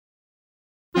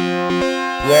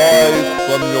live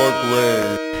from York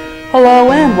Lane.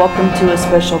 Hello and welcome to a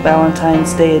special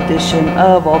Valentine's Day edition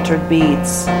of Altered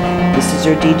Beats. This is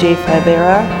your DJ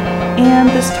Fibera, and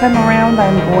this time around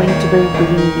I'm going to be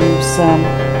bringing you some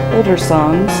older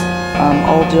songs,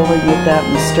 all dealing with that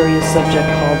mysterious subject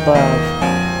called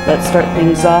love. Let's start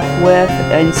things off with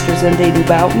Einsters and Davy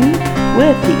Boughton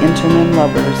with the Interim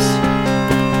Lovers.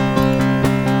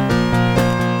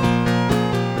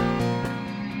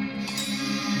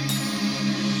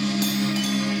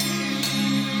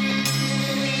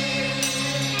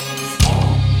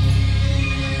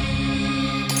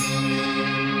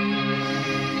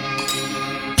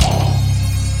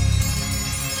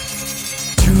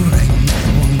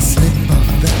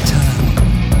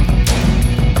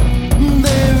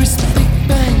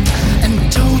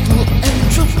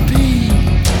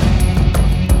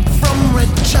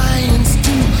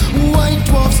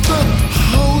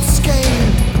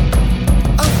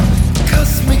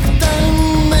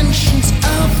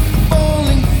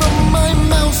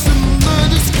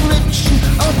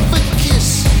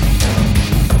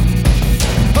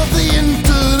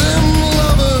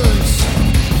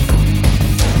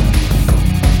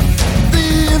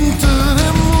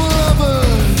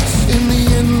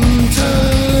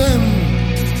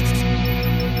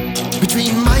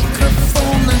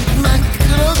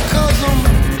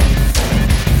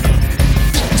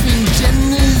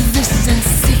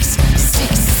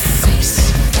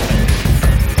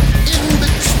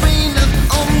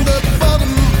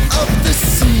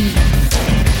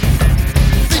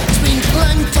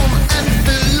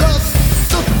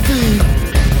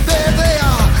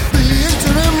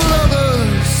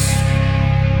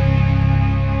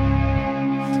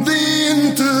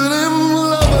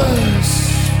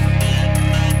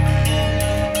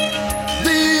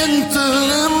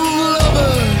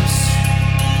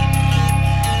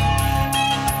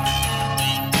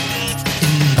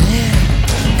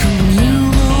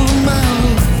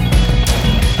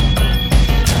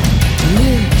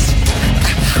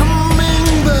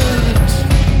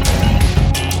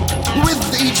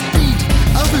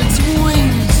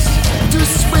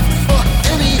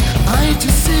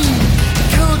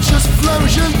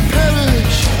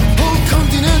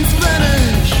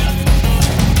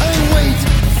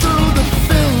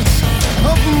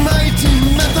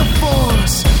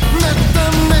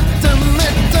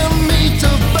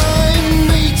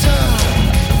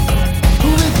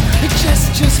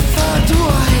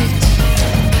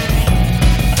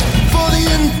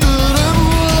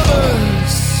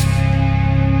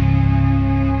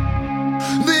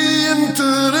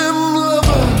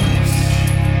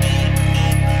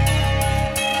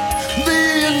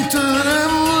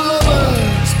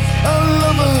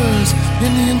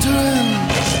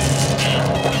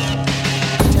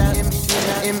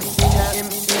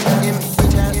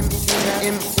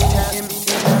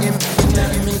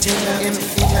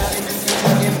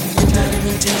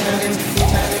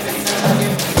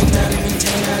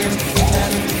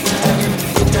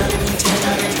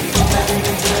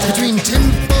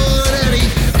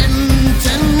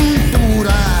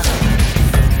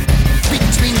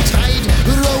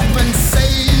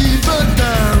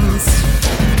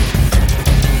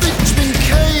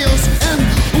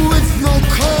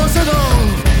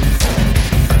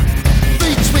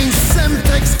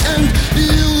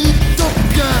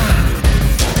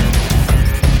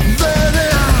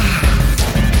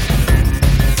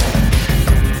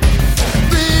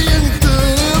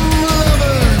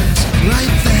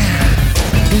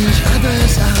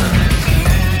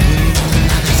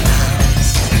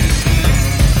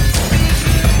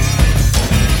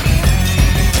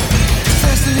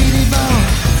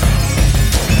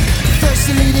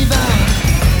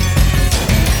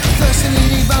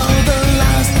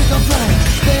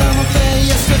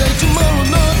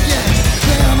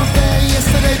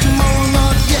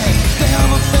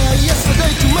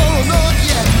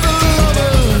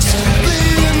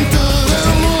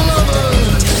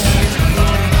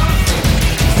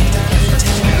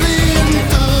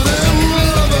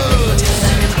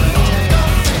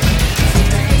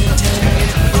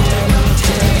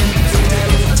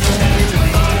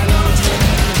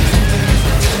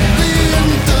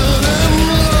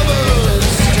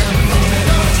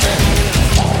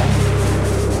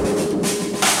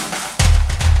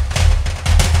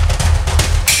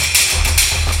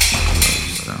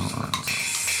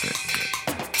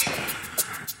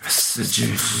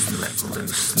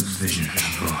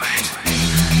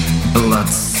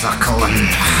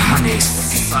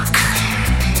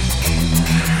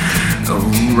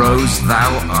 Rose,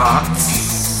 thou art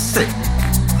sick.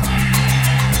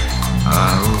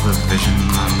 Oh, the vision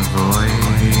and the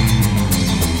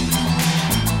void.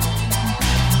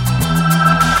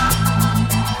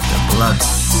 blood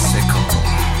sickle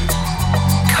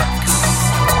cuts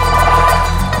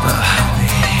the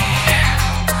honey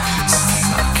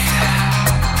suck.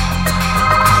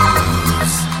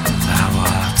 Rose, thou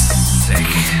art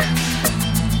sick.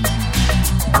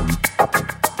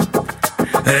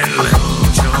 And little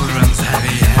children's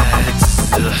heavy heads.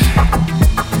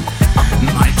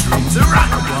 My dreams are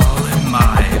ragdoll in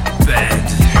my bed.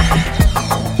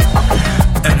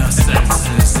 Innocence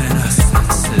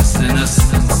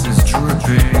is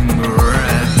dripping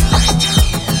red.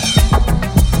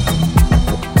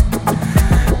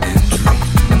 In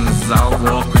dreams I'll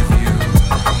walk with you.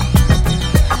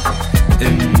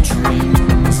 In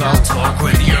dreams I'll talk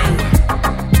with you.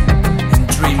 In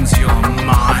dreams you're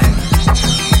mine.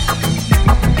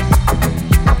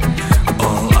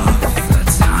 All of the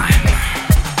time.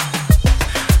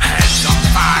 Heads on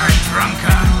fire and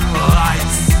drunken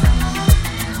lights.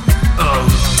 Oh,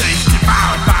 days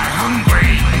devoured by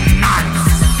hungry nights.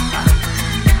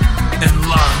 And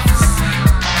love's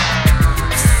secret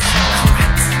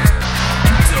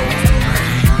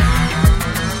domain.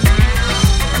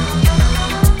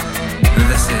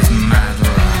 This is mad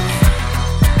love.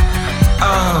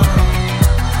 Oh,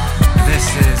 this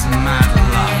is mad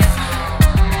love.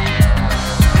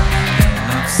 And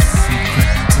love's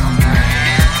secret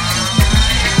domain.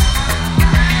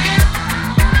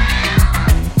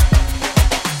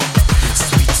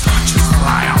 Sweet touches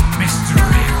fly on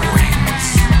mystery wings.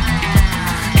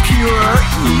 Pure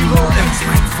evil in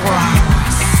 24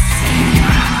 hours.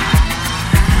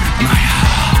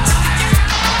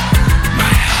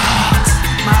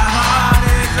 My heart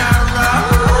is a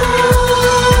rose.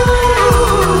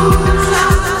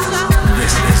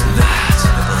 This is that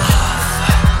love.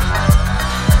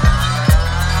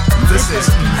 This is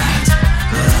mad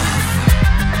love.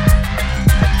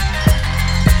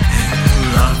 In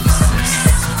love's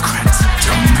secret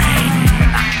domain.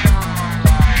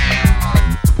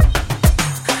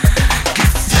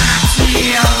 Give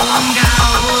me a longer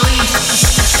leash.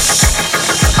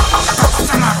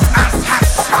 Some of us have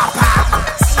sharper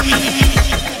teeth.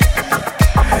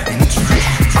 In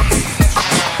dreams,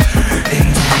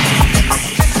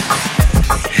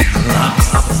 in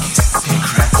love's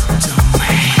secret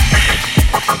domain.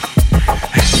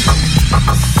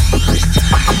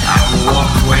 I'll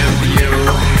walk with you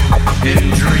in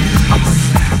dreams.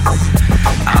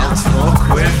 I'll talk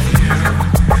with you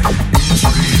in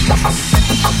dreams.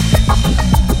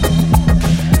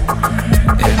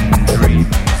 In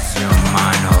dreams, you're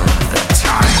mine all the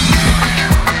time.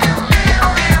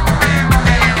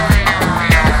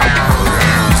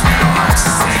 Rose, thou art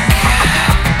sick.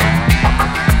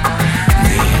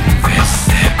 The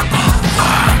invisible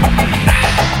one.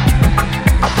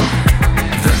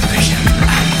 The vision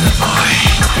and the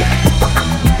void.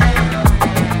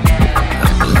 The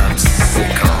blood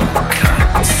sickle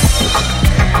cuts.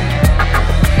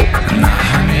 And the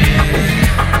honey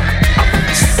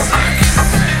sucks.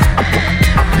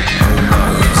 A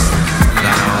rose,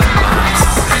 thou art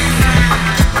sick.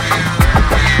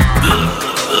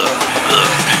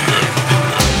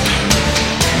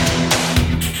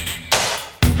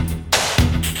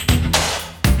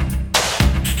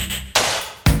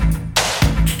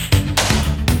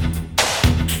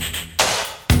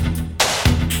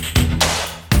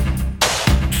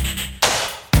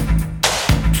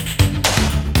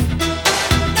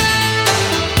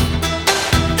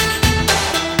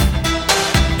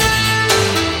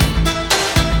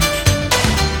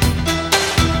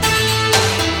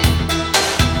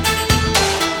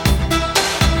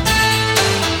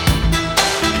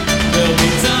 There'll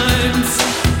be times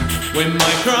when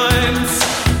my crimes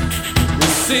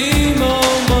will seem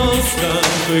almost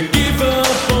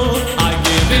unforgivable. I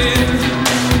give in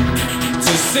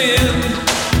to sin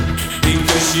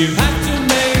because you have to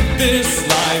make this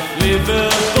life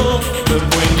livable. But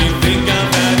when you think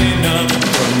I've had enough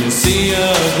from your sea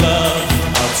of love,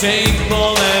 I'll take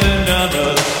more than another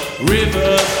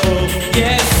river full.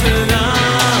 Yes, and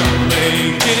I'll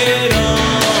make it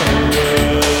all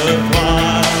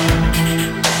worthwhile.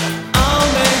 I'll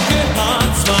make your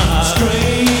heart smile.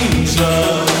 Strange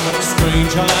love,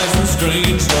 strange highs and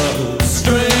strange lows.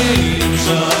 Strange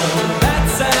love,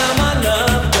 that's how my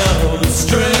love goes.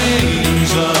 Strange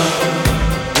love,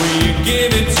 will you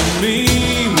give it to me?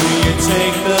 Will you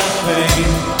take the pain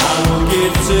I will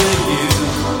give to you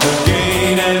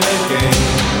again and again?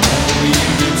 And will you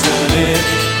return it?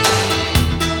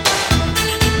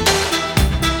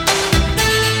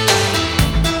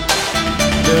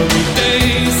 There'll be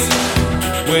days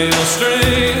when I'll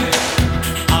stray.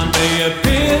 I may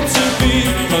appear to be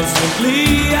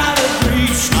constantly out of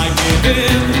reach. I give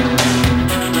in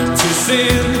to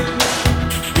sin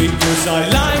 'cause I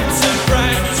like to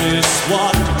practice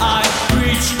what I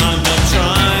preach. I'm not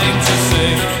trying to say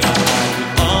I'm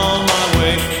on my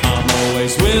way. I'm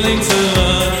always willing to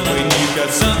learn when you've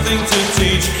got something to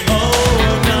teach. Oh,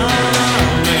 now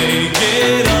make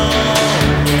it all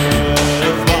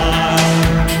worthwhile.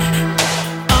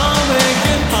 I'll make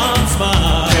your heart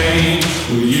smile. Pain,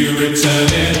 will you return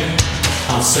it?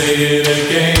 I'll say it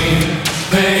again.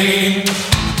 Pain,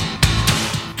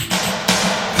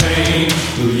 pain,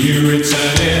 will you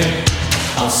return it?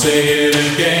 I'll say it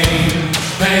again.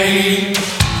 Pain,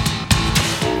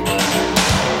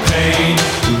 pain,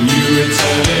 will you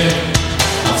return it?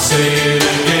 I'll say it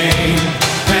again.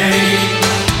 Pain,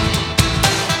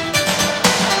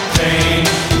 pain,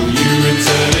 will you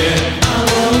return it? I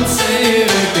won't say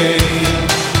it again.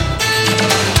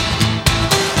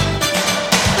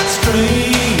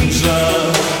 Strange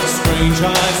love, strange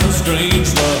eyes and strange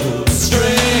love.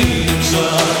 Strange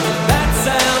love, that's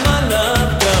how my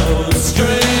love goes.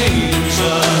 Strange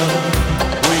love,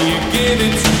 will you give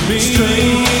it to me?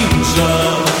 Strange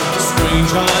love,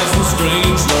 strange eyes and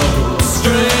strange love.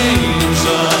 Strange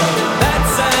love,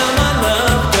 that's how my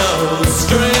love goes.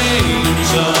 Strange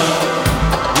love,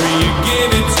 will you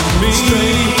give it to me?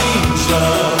 Strange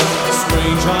love,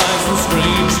 strange eyes and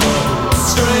strange love.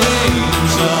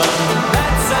 Strange love,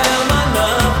 that's how my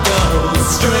love goes.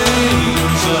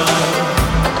 Strange love,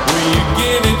 will you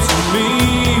give it to me?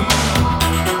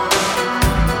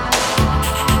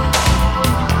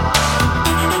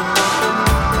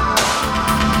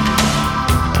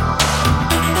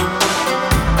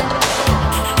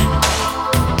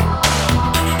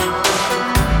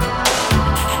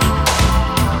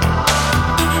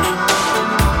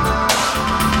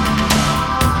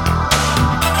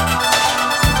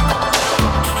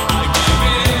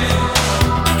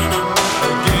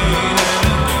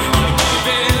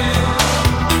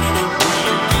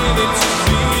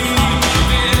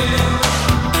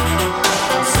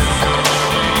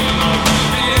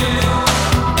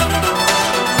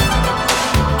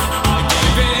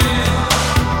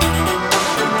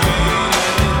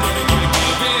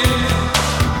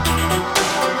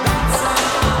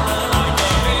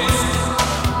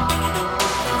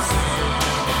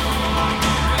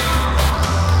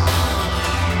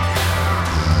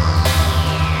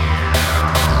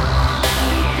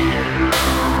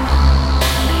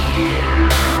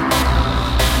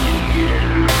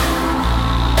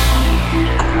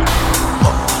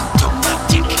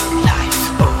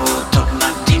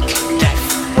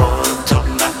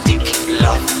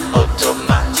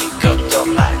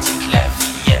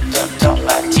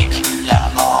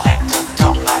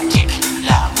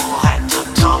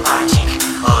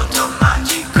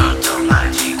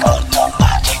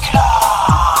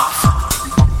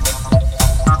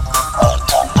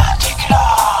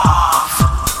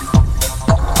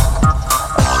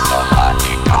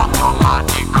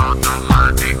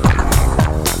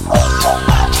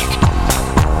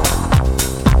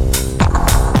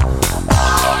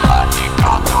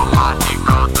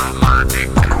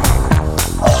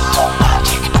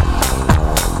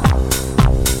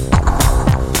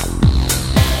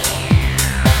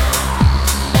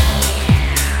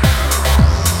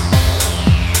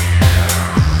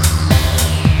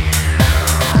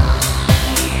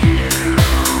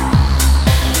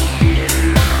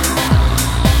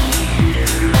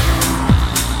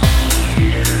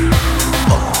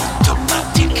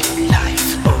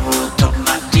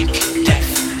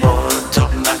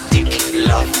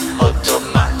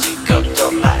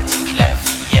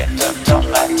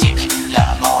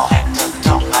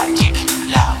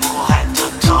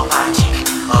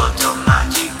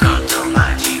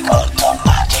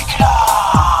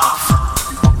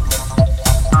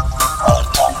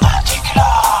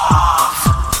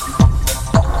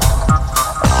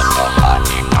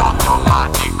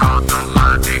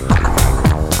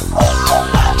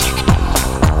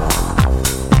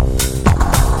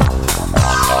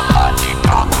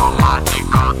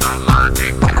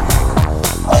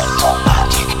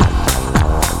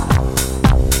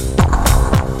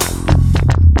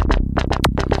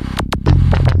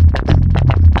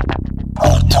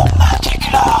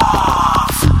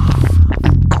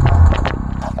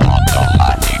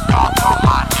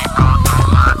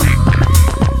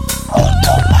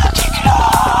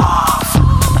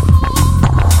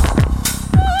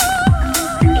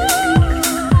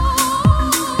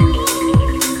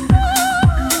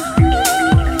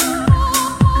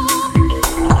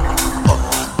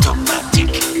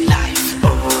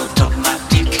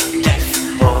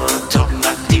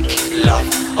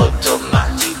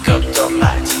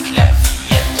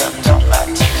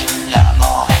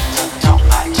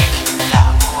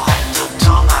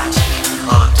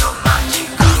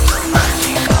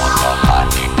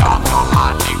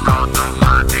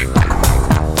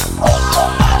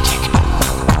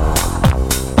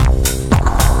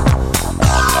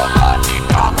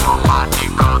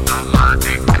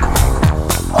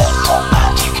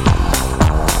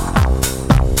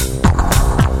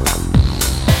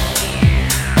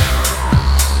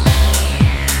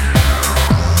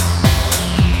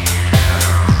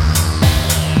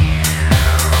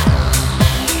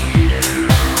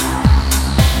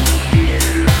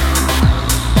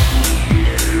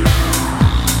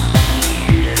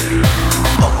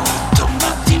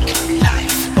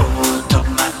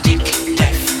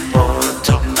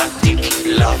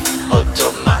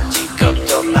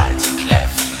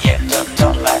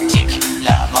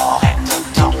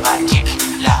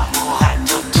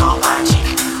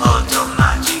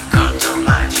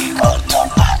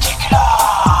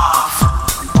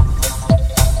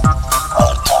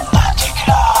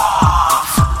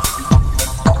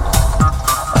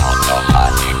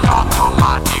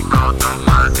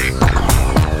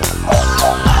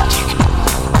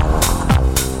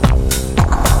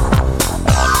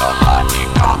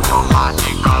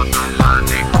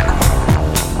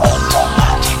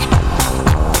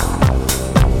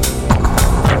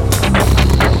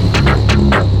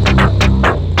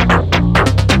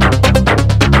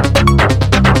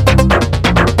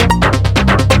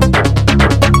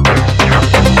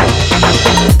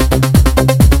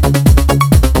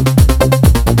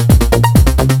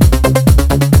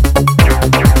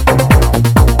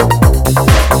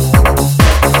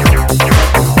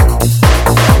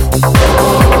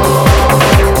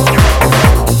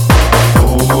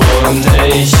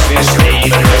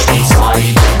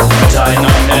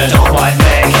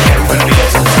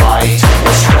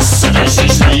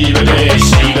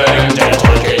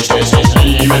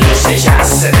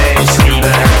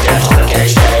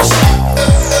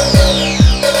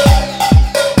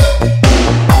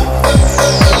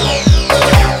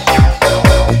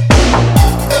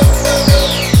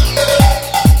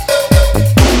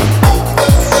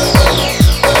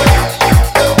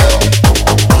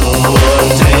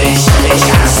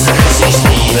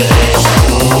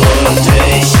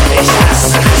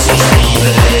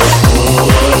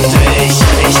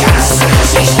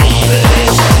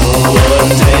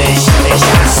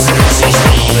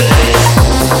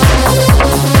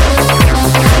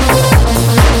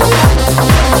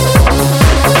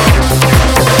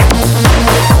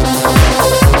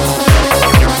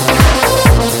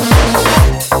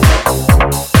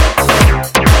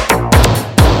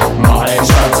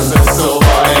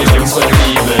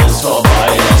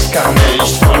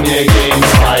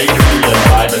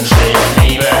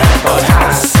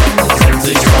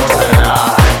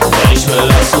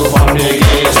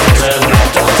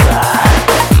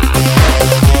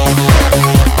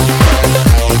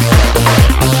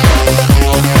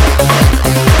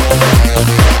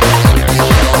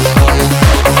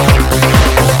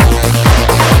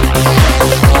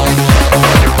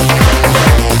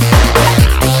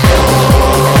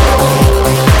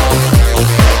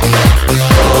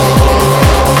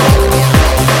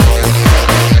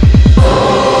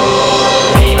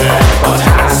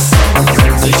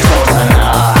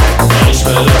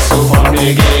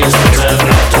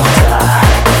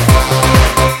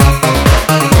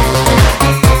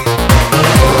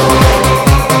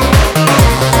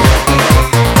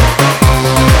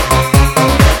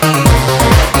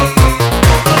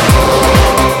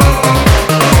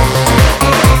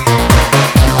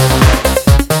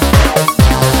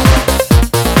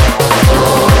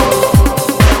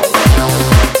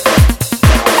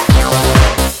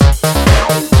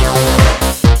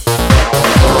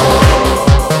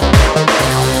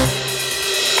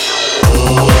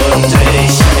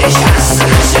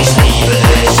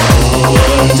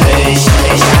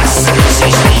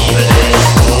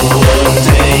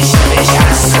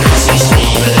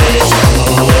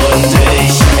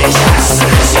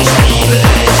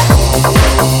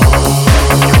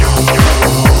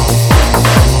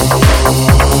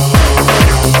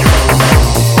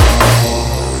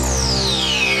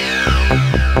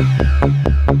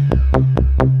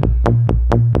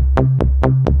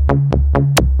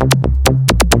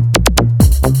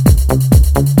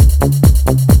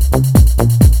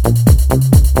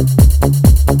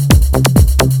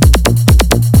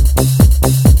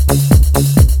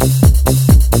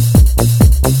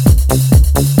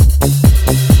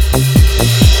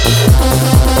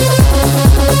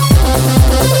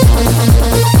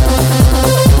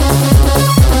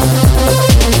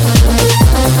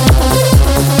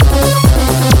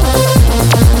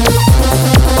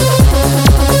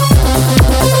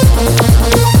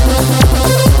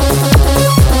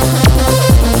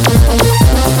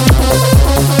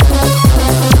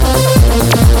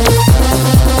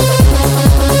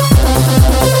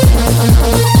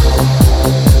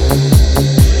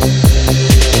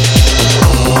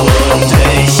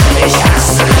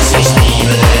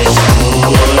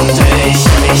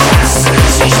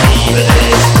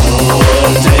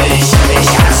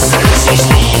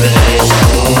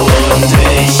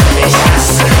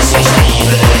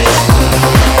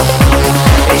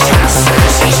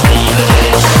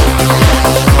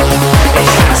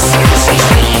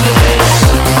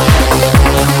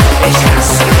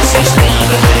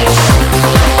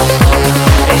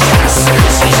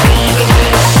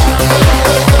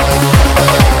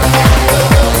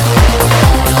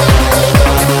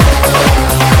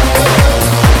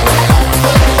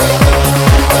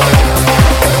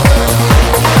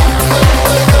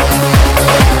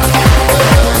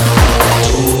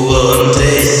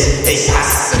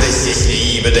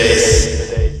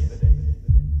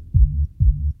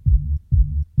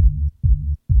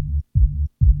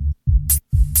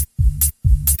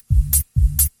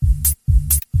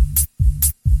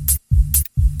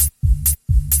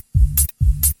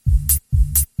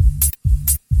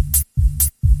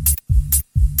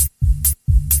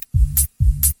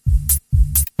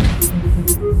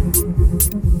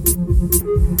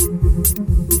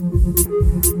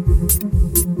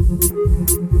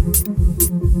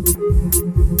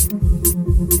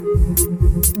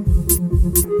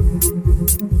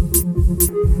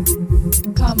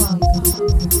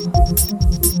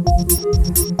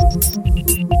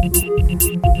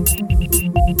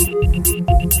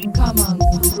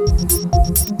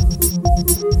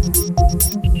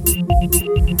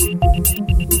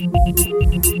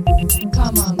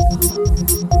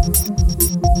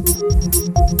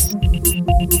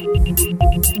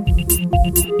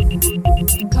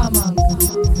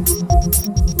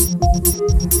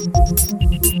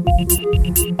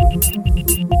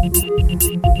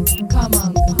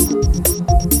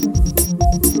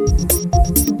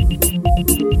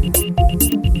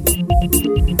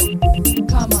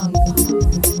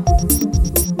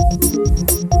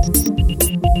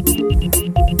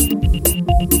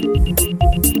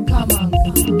 Come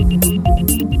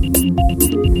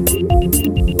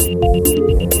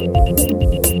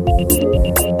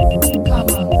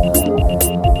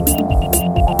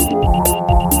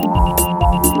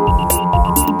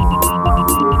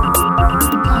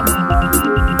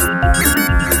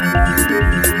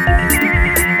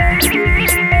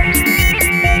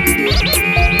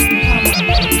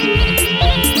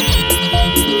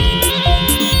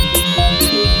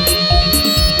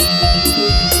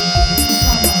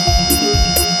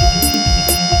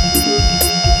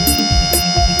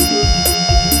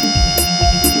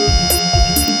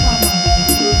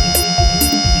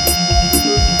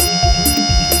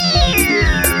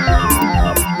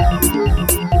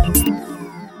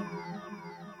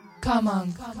come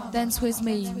on, dance with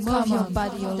me, move your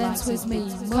body, dance with me,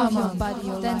 move your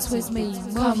body, dance with me,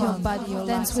 move your body,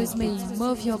 dance with me,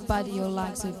 move your body, your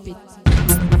legs a bit.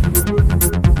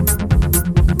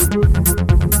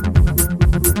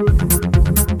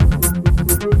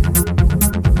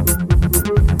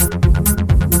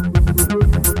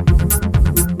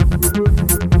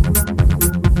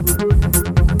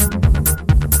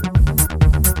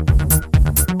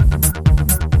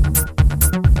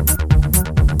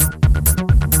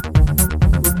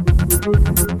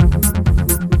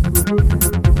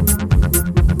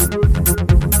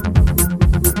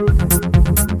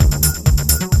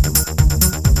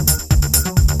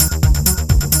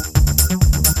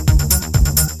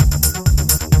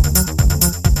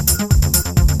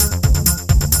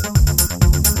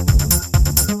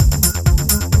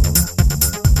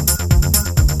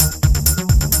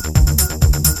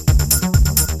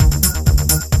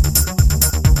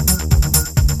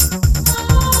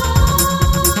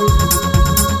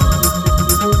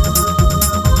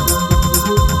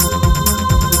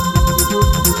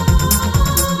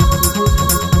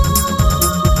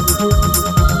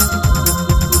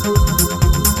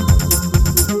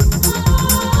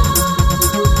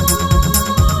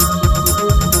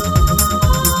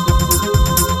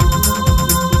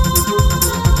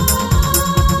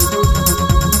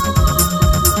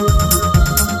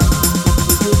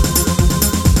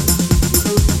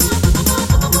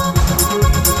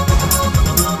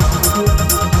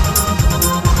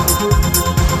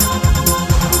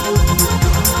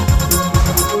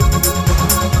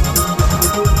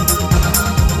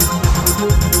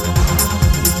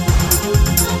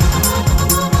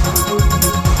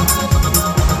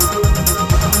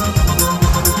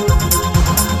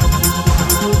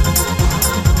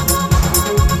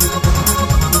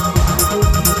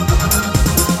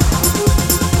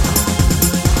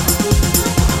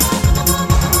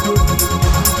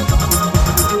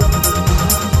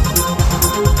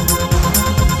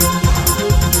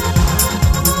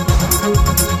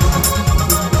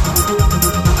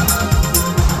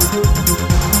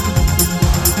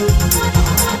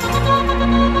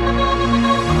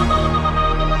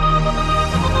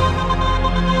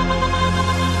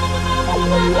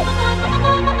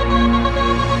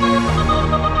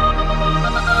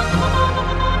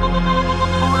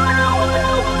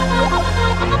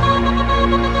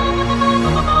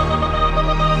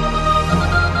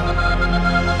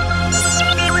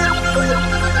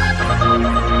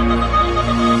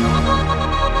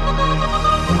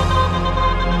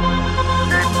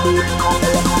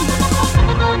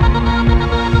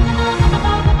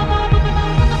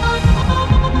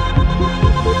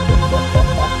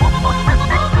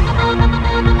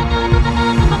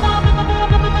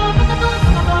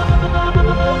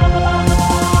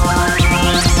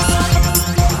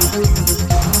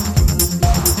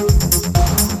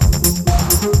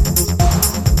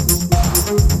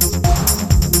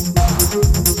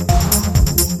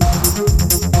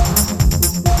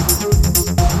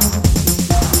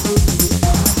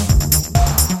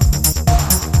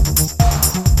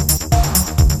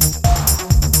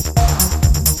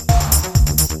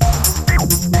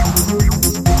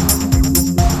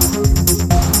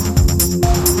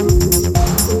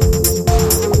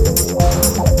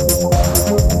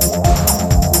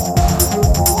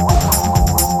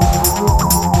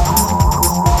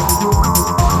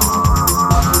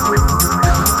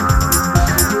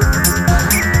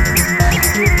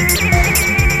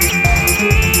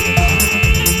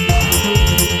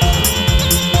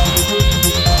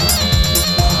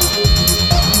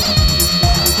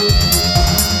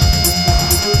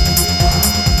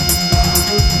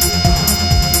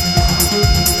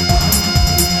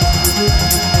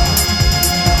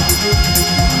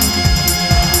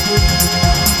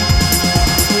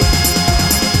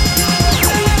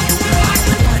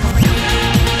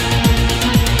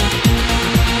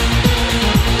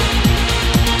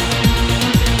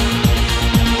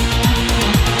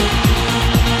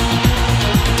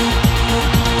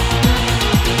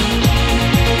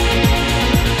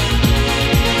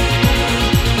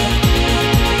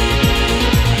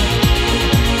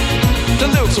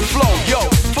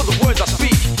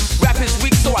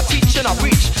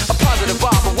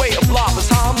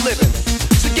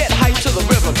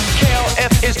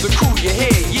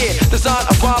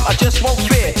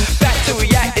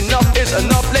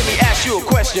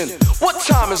 What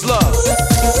time is love?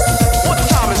 What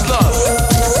time is love?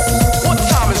 What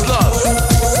time is love?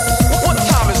 What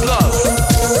time is love?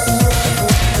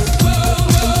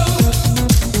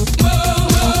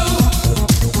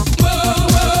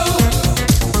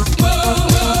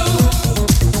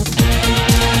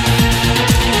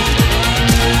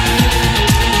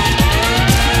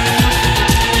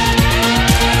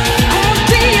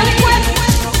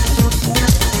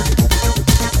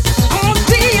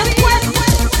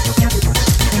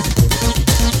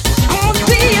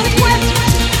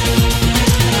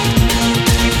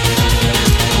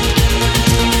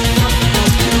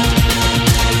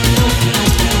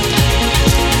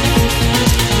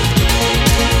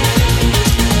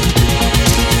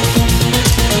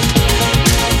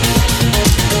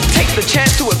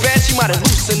 might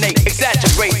hallucinate,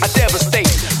 exaggerate, I devastate.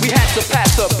 We had to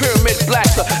pass the pyramid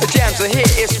blaster. The jams are here,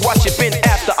 it's what you've been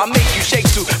after. I make you shake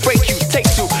to, break you, take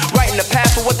to. Right in the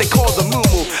path for what they call the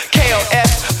moo-moo.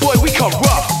 KLF, boy, we come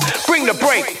rough. Bring the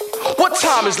break. What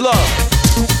time is love?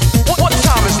 What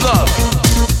time is love?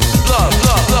 Love,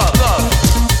 love, love, love.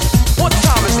 What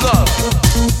time is love?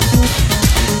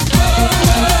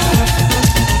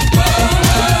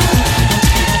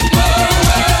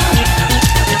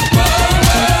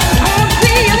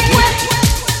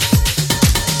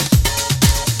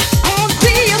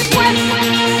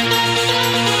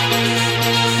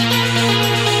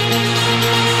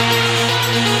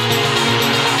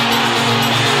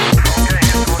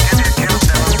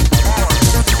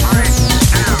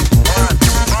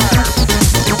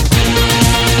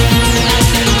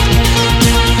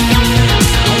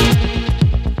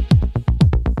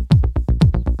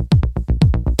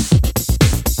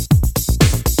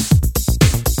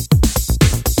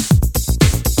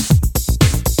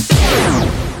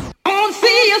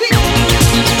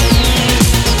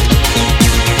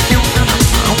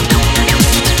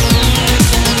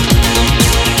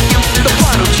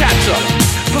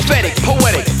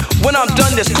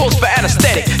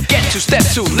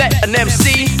 Let an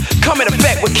MC come in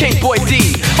effect with King Boy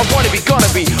D. I wanna be,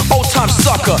 gonna be, old time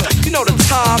sucker. You know the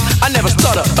time, I never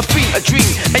stutter. A beat, a dream,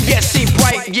 and yet seem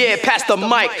bright. Yeah, pass the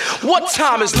mic. What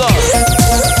time is love?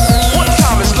 What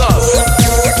time is love?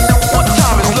 What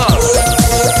time is love?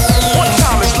 What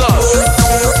time is love?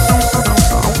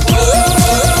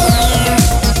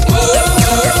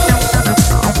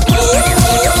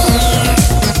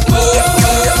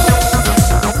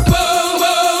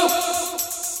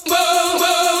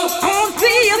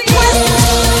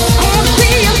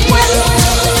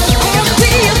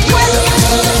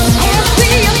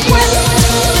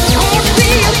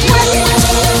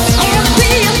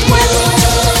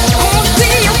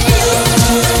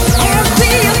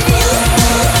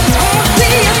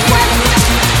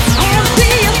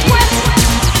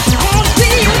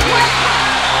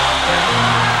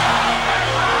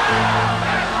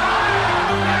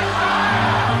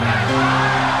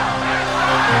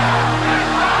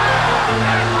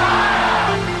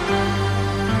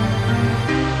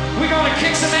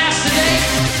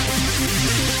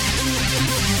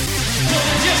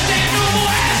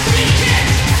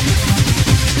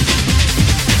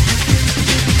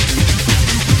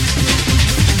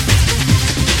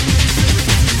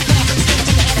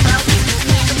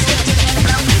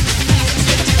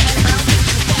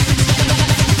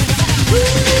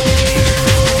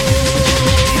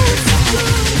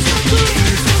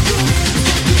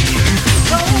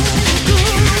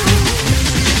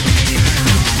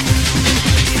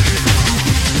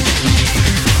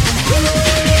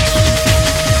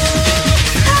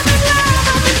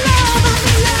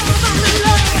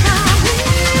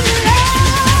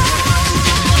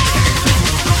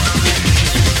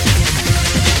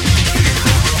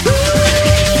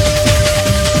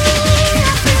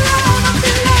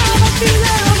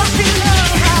 Feel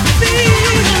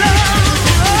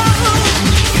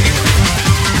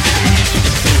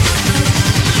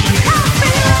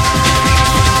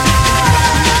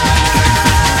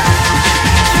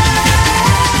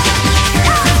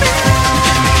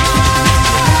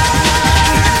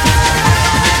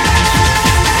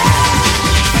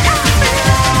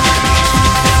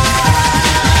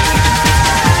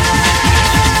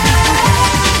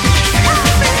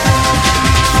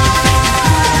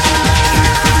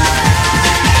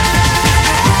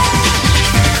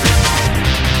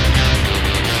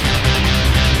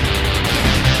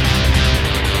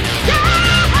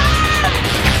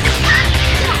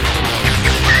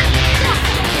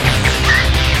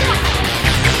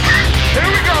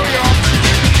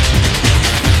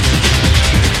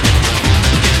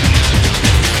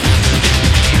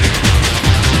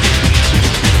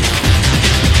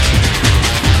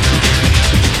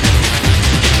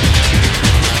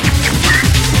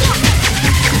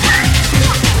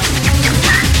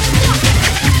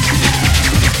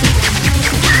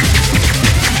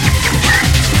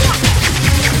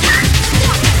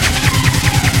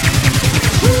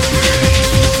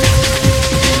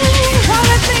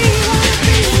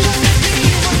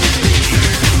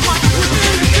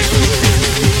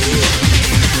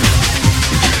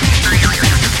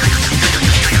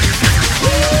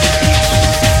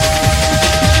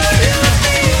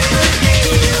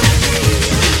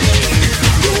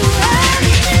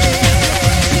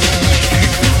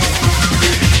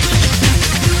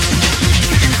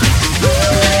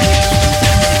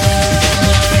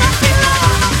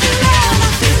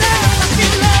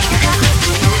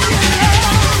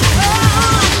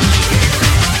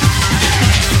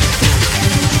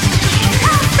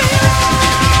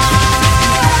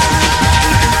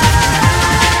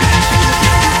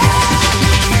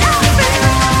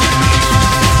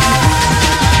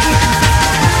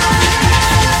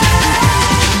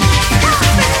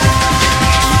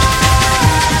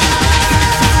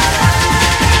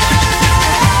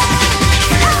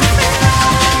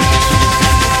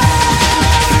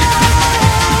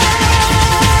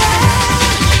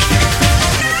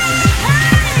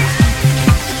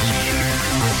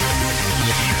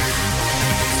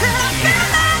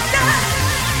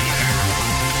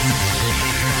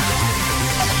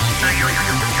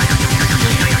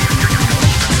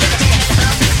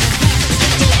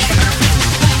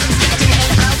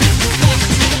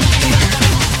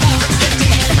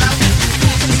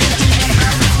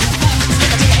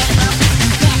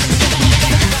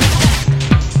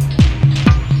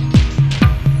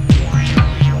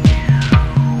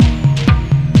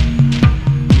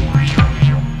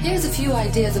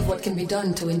ideas of what can be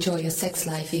done to enjoy your sex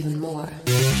life even more.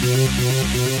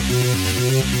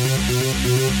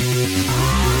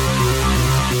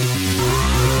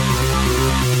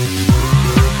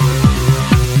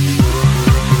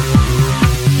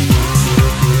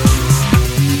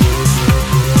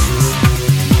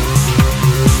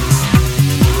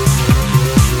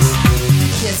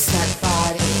 Kiss that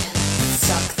body,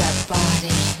 suck that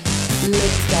body,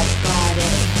 lick that body,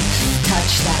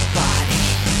 touch that body.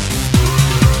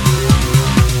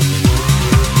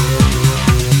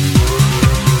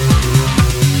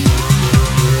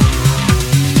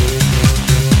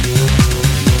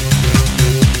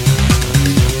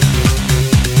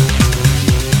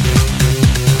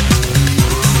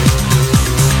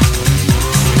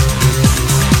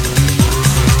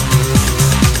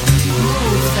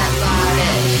 Move that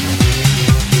body.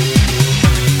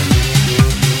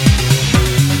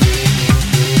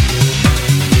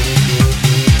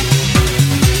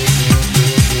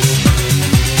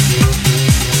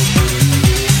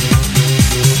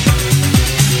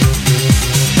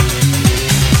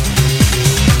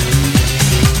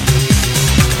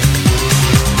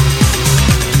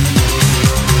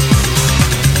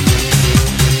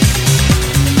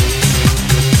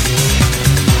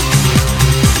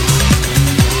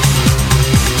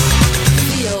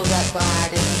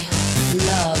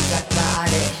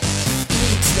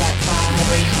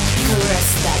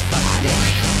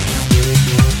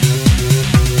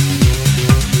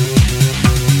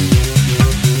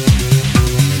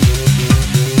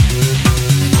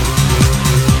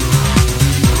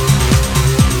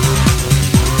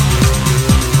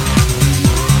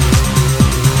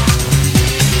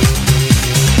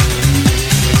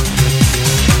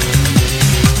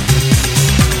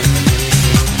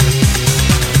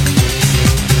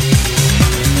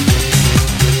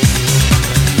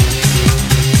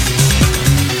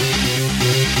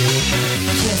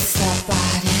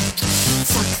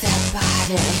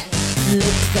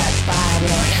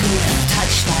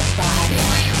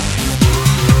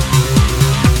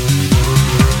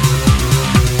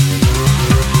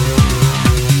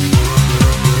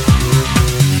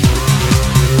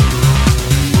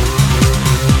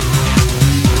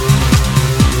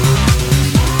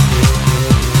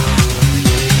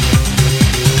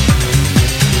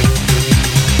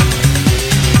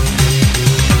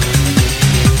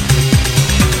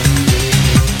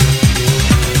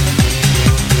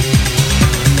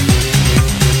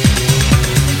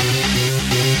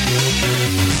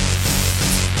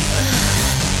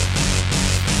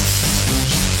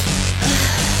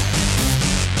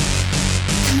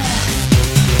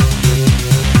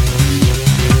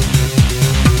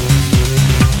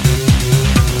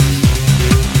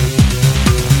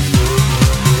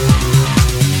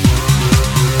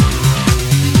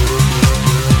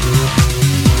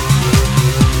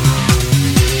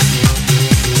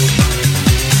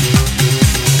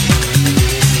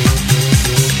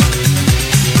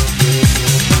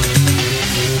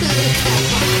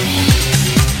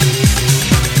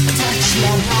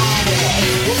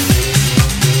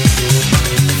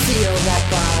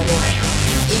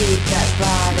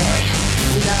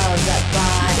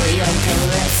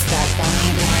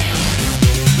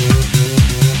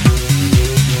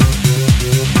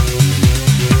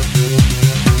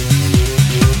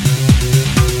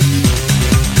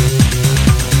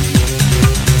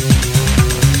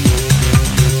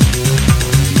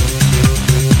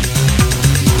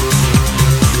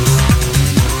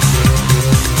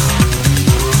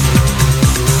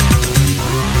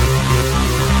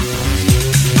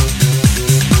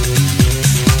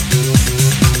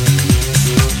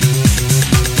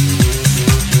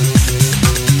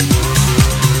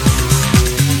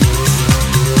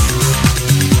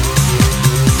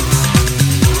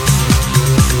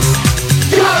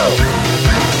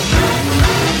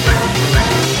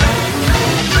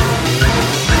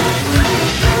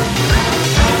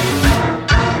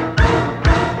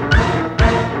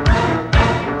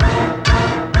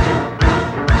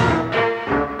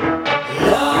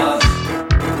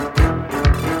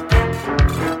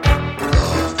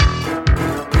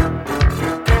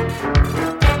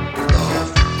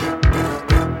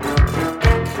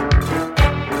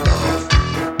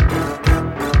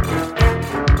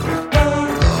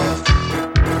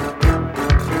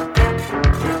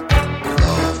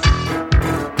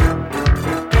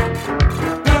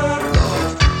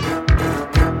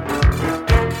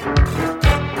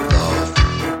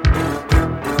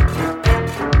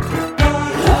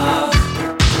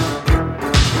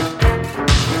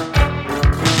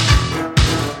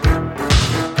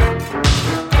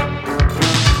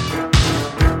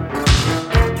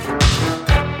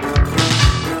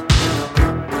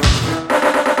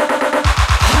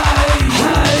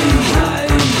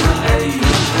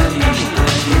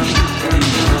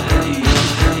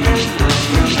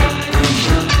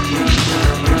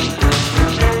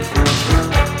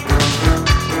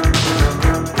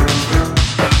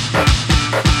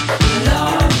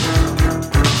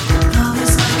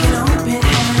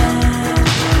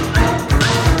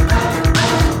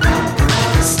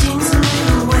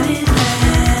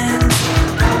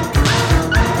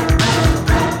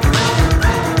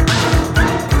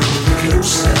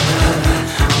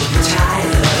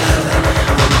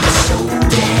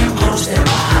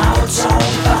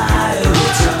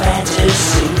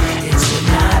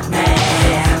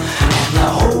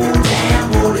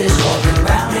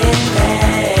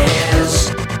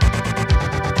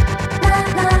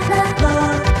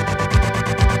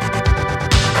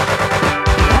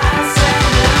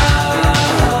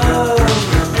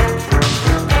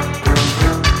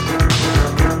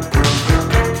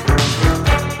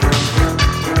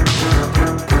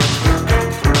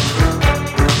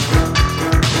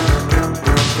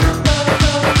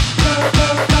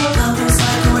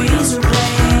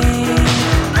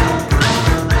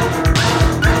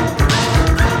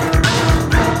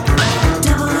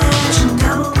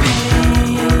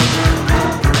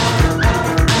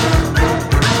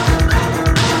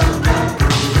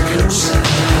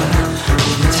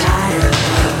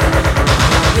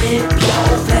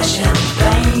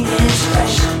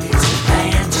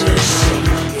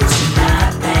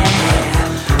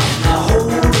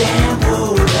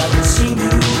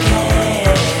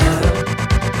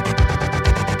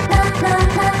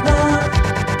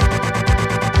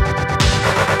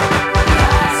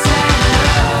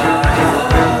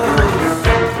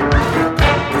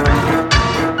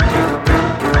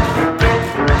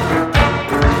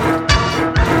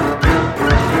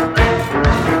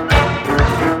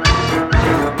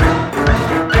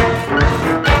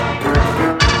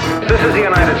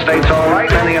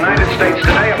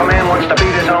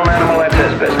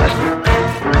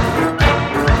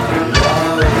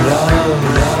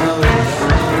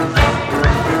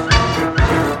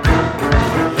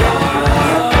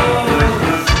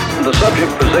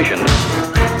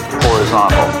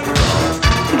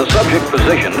 subject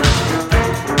positioned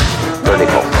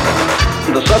vertical.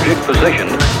 The subject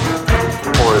positioned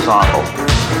horizontal.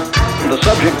 The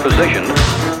subject positioned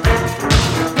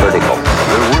vertical.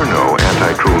 There were no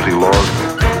anti-cruelty laws.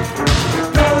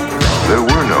 There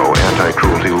were no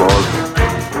anti-cruelty laws.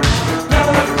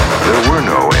 There were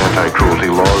no anti-cruelty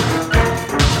laws.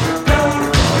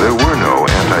 There were no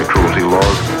anti-cruelty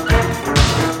laws.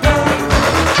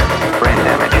 Brain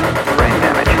damage, brain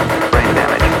damage, brain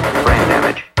damage, brain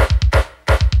damage.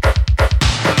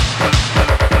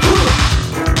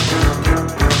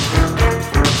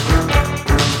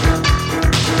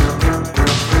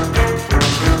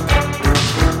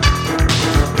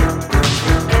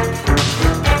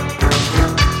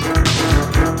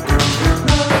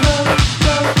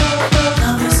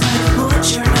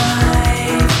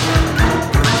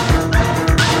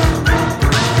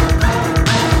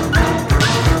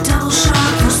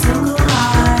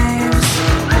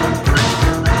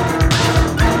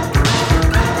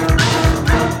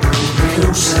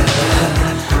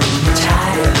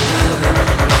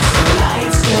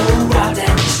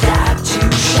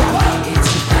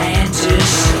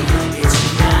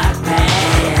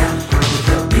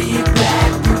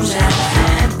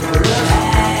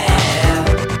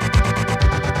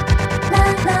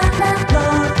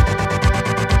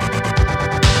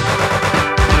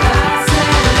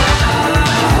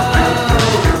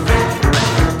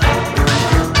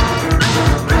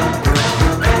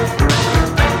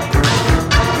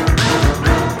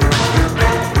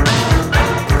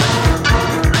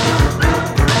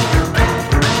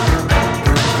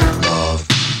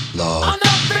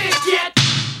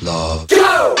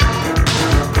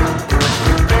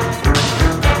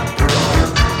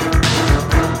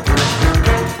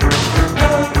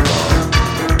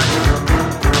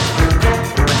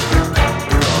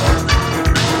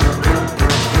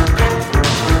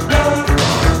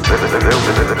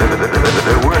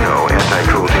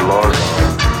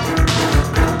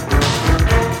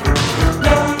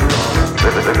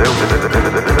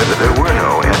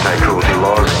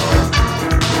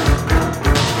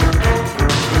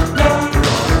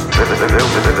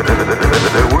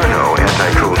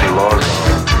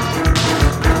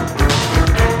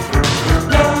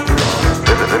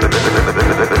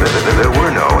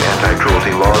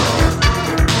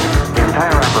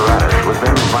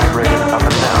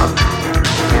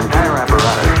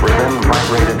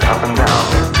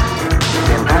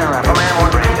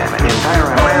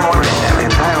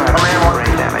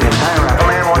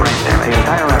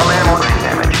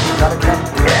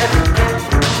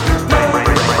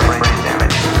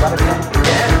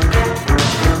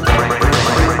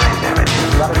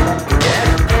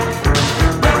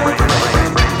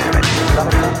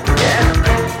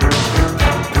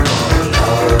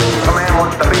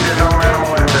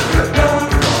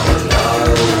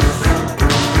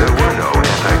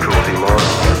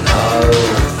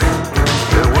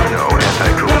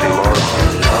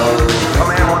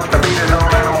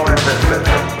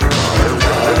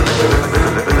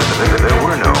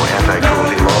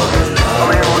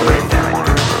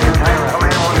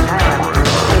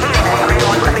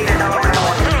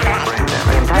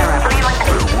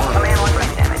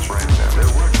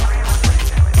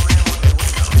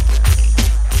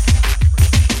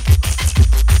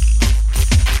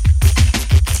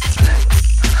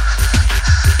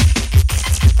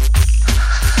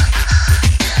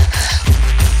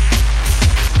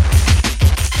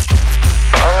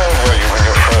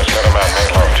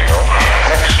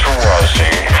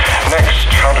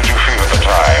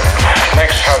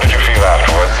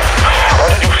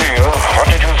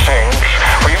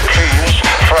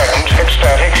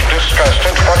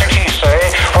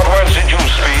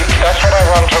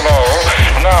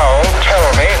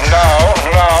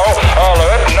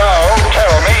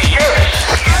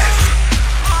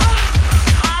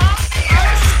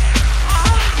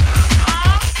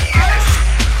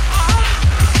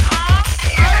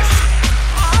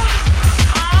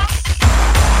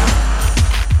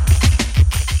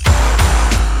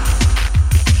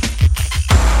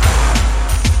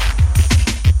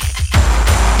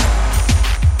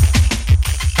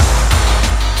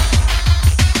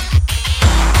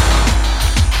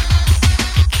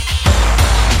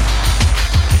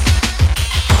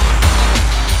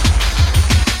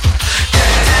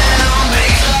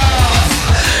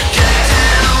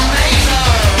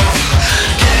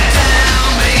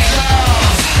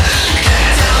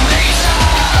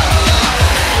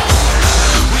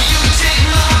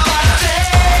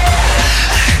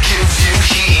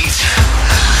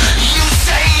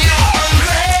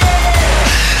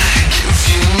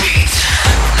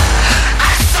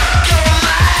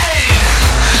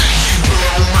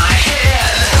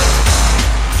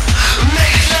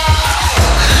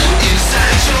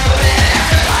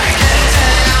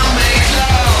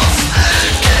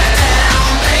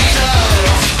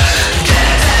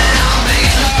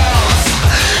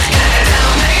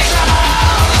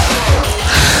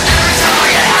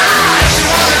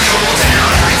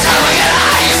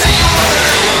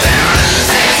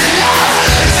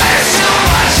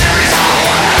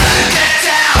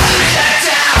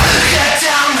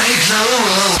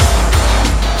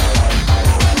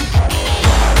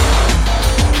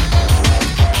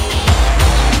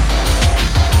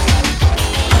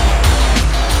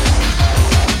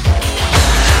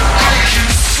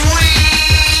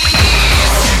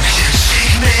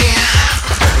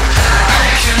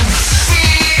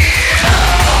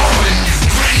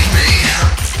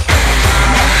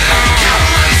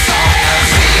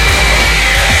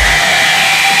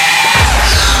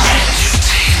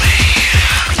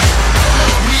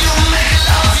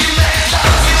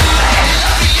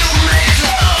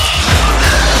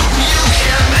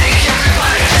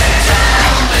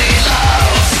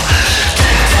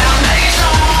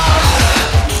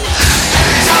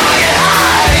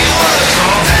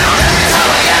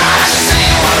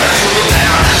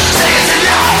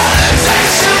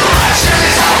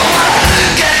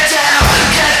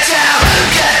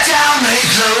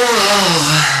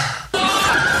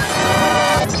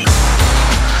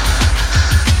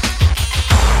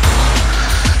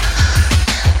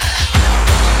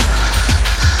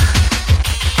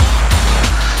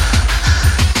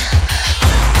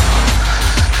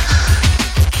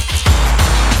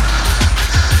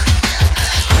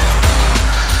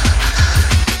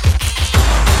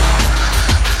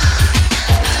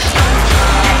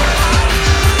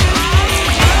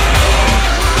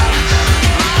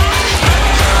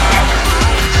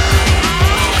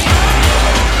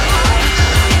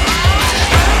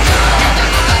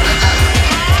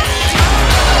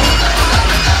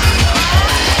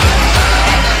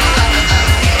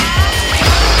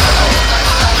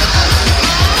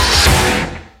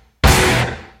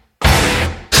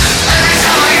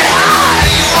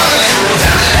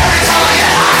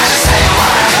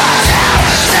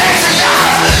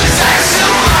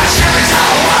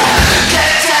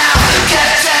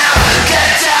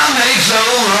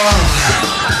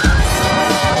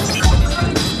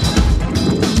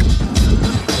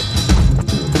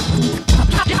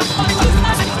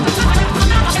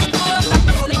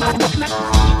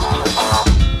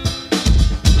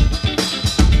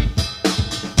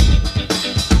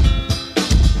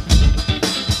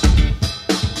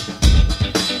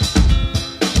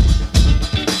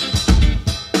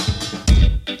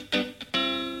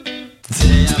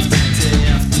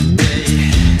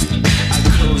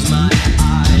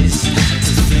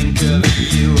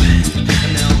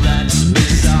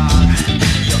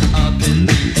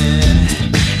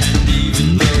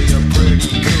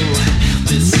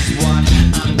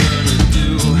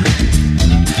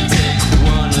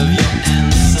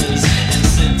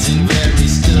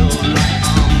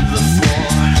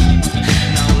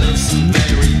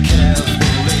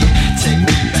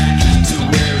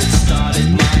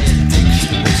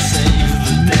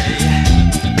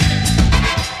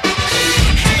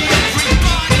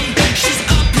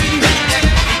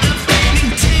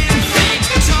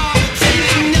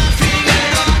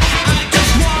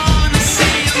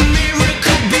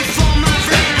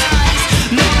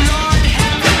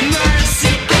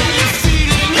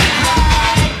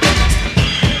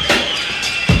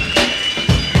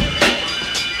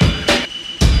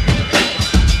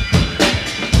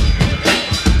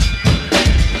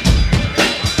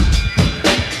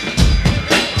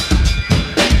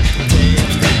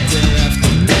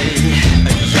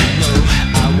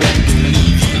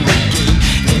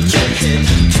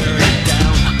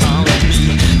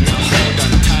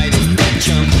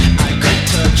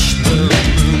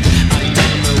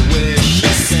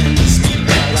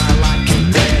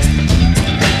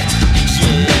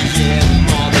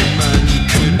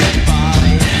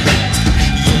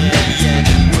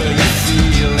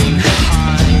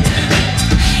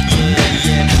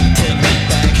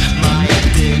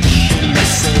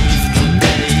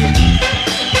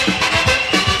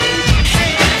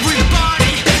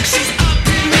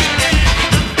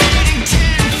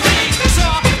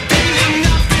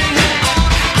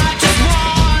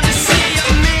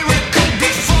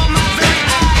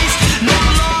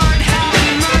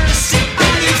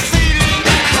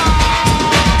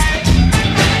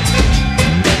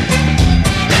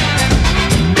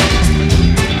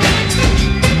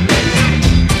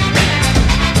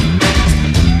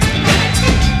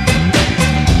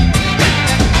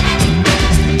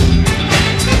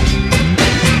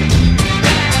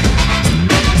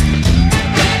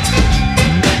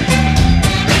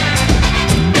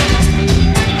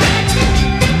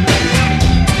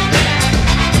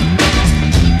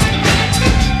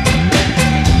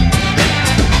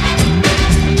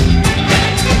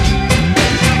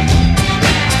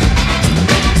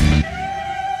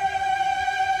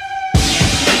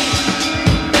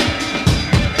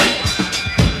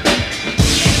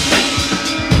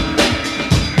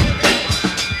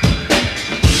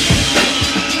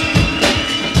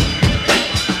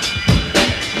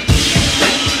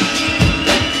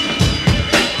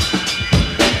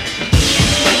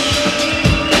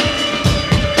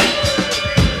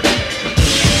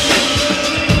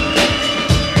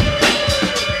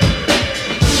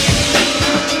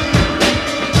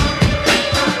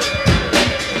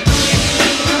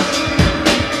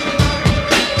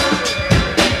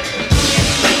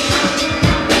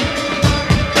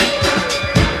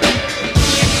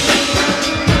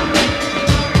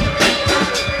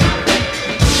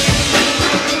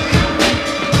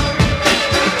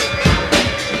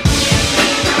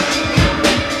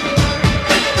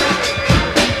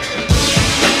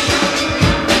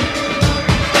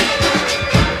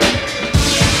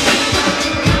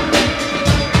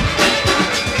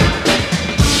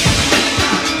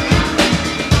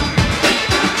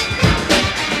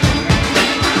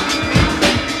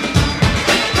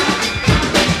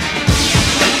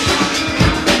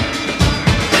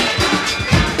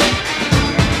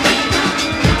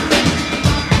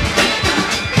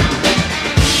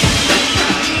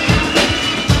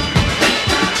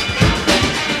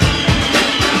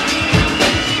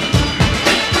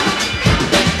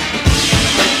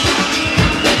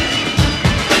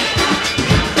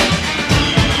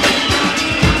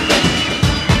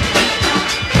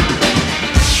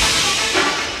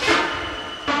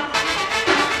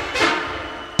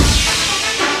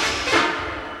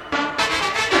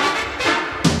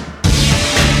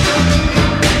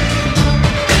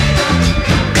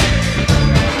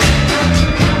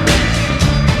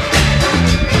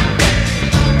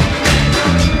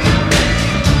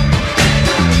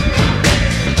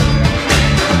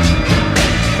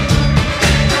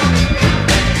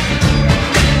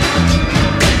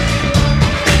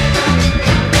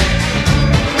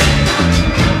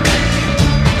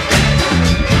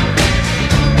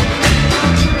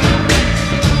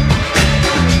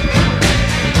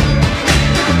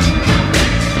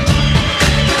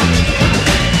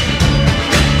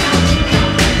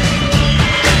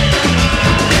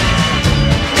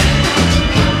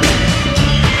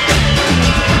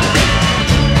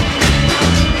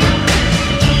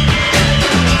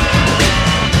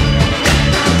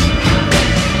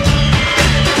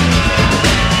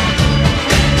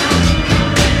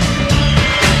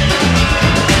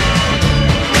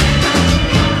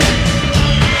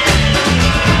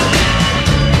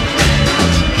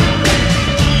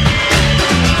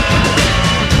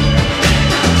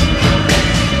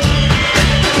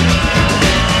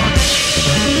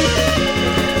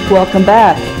 Welcome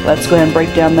back. Let's go ahead and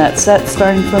break down that set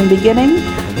starting from the beginning.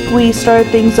 We started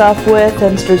things off with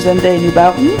Ensterzende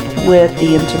Newbouten with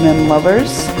The Intimate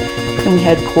Lovers. Then we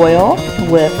had Coil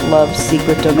with Love's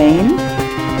Secret Domain.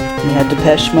 We had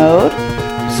Depeche Mode,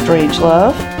 Strange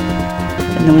Love.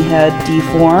 And then we had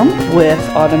Deform with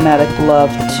Automatic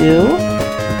Love 2.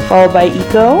 Followed by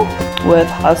Eco with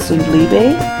Hast und Liebe,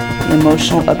 the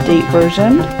emotional update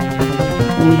version.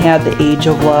 And we had The Age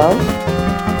of Love.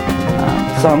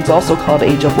 The song's also called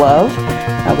Age of Love.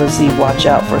 That was the Watch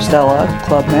Out for Stella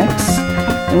club mix.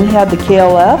 And we had the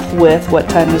KLF with What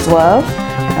Time Is Love.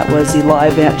 That was the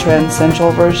live Ant Trend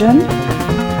Central version.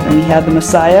 And we had the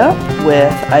Messiah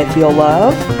with I Feel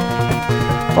Love.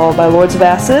 Followed by Lords of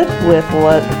Acid with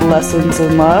Lessons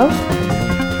in Love.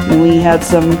 And we had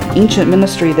some Ancient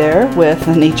Ministry there with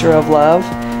The Nature of Love.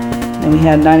 And we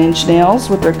had 9 Inch Nails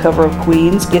with their cover of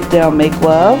Queen's Get Down, Make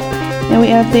Love. And we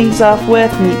end things off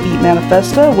with Meat Beat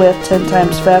Manifesto with 10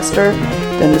 Times Faster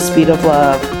Than the Speed of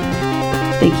Love.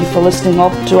 Thank you for listening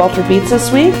to Altered Beats this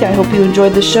week. I hope you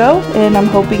enjoyed the show, and I'm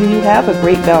hoping you have a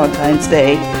great Valentine's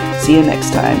Day. See you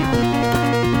next time.